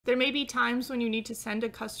There may be times when you need to send a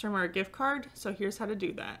customer a gift card, so here's how to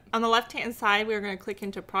do that. On the left-hand side, we're going to click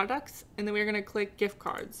into products, and then we're going to click gift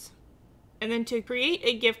cards. And then to create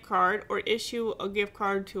a gift card or issue a gift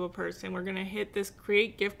card to a person, we're going to hit this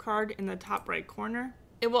create gift card in the top right corner.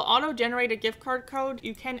 It will auto-generate a gift card code.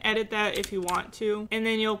 You can edit that if you want to, and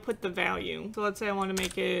then you'll put the value. So let's say I want to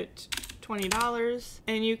make it $20,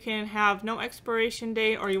 and you can have no expiration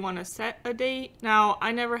date, or you want to set a date. Now,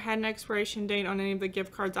 I never had an expiration date on any of the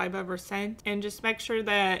gift cards I've ever sent, and just make sure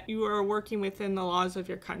that you are working within the laws of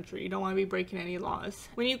your country. You don't want to be breaking any laws.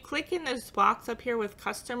 When you click in this box up here with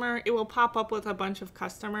customer, it will pop up with a bunch of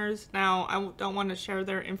customers. Now, I don't want to share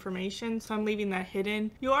their information, so I'm leaving that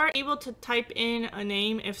hidden. You are able to type in a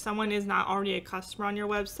name if someone is not already a customer on your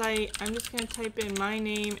website. I'm just going to type in my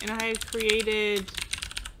name, and I had created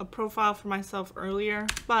a profile for myself earlier,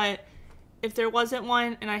 but if there wasn't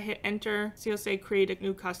one and I hit enter, so you'll say create a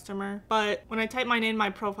new customer, but when I type my name, my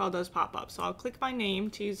profile does pop up. So I'll click my name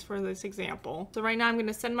to use for this example. So right now I'm going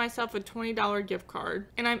to send myself a $20 gift card,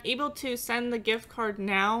 and I'm able to send the gift card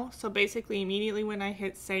now. So basically immediately when I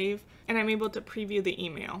hit save, and I'm able to preview the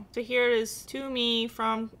email. So here it is to me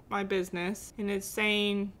from my business, and it's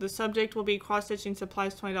saying the subject will be cross stitching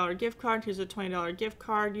supplies $20 gift card. Here's a $20 gift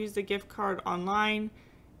card. Use the gift card online.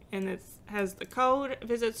 And it has the code,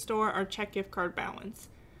 visit store, or check gift card balance.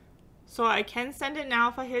 So I can send it now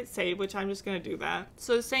if I hit save, which I'm just going to do that.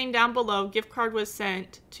 So it's saying down below, gift card was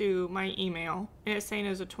sent to my email, and it's saying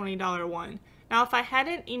it's a $20 one. Now, if I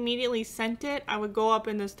hadn't immediately sent it, I would go up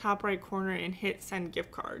in this top right corner and hit send gift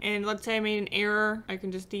card. And let's say I made an error, I can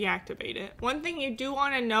just deactivate it. One thing you do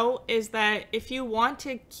want to note is that if you want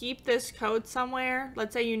to keep this code somewhere,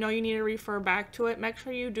 let's say you know you need to refer back to it, make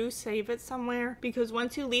sure you do save it somewhere, because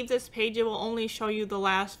once you leave this page, it will only show you the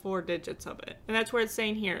last 4 digits of it. And that's where it's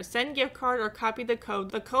saying here, send gift card or copy the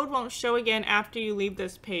code. The code won't show again after you leave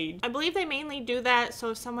this page. I believe they mainly do that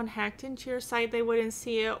so if someone hacked into your site, they wouldn't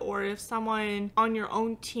see it, or if someone on your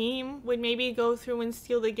own team would maybe go through and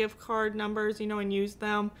steal the gift card numbers, you know, and use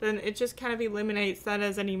them, then it just kind of eliminates that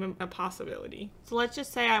as even a possibility. So let's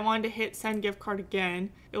just say I wanted to hit send gift card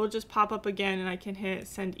again. It will just pop up again, and I can hit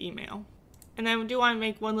send email. And then I do want to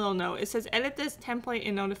make one little note. It says edit this template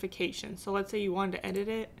in notification. So let's say you wanted to edit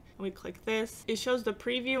it. We click this, it shows the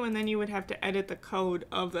preview, and then you would have to edit the code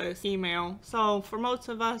of this email. So for most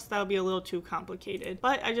of us, that would be a little too complicated,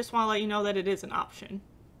 but I just want to let you know that it is an option.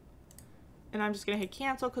 And I'm just going to hit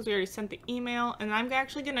cancel because we already sent the email, and I'm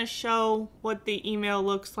actually going to show what the email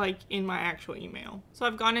looks like in my actual email. So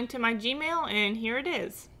I've gone into my Gmail, and here it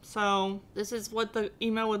is. So this is what the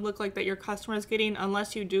email would look like that your customer is getting,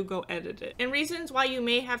 unless you do go edit it. And reasons why you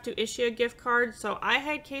may have to issue a gift card. So I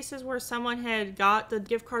had cases where someone had got the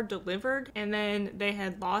gift card delivered and then they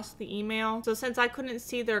had lost the email. So since I couldn't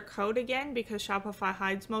see their code again because Shopify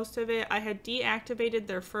hides most of it, I had deactivated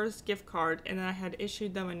their first gift card, and then I had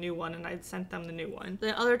issued them a new one, and I'd sent them the new one.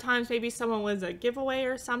 Then other times maybe someone was a giveaway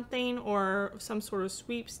or something, or some sort of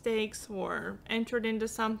sweepstakes, or entered into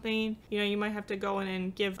something. You know, you might have to go in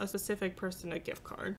and give a specific person a gift card.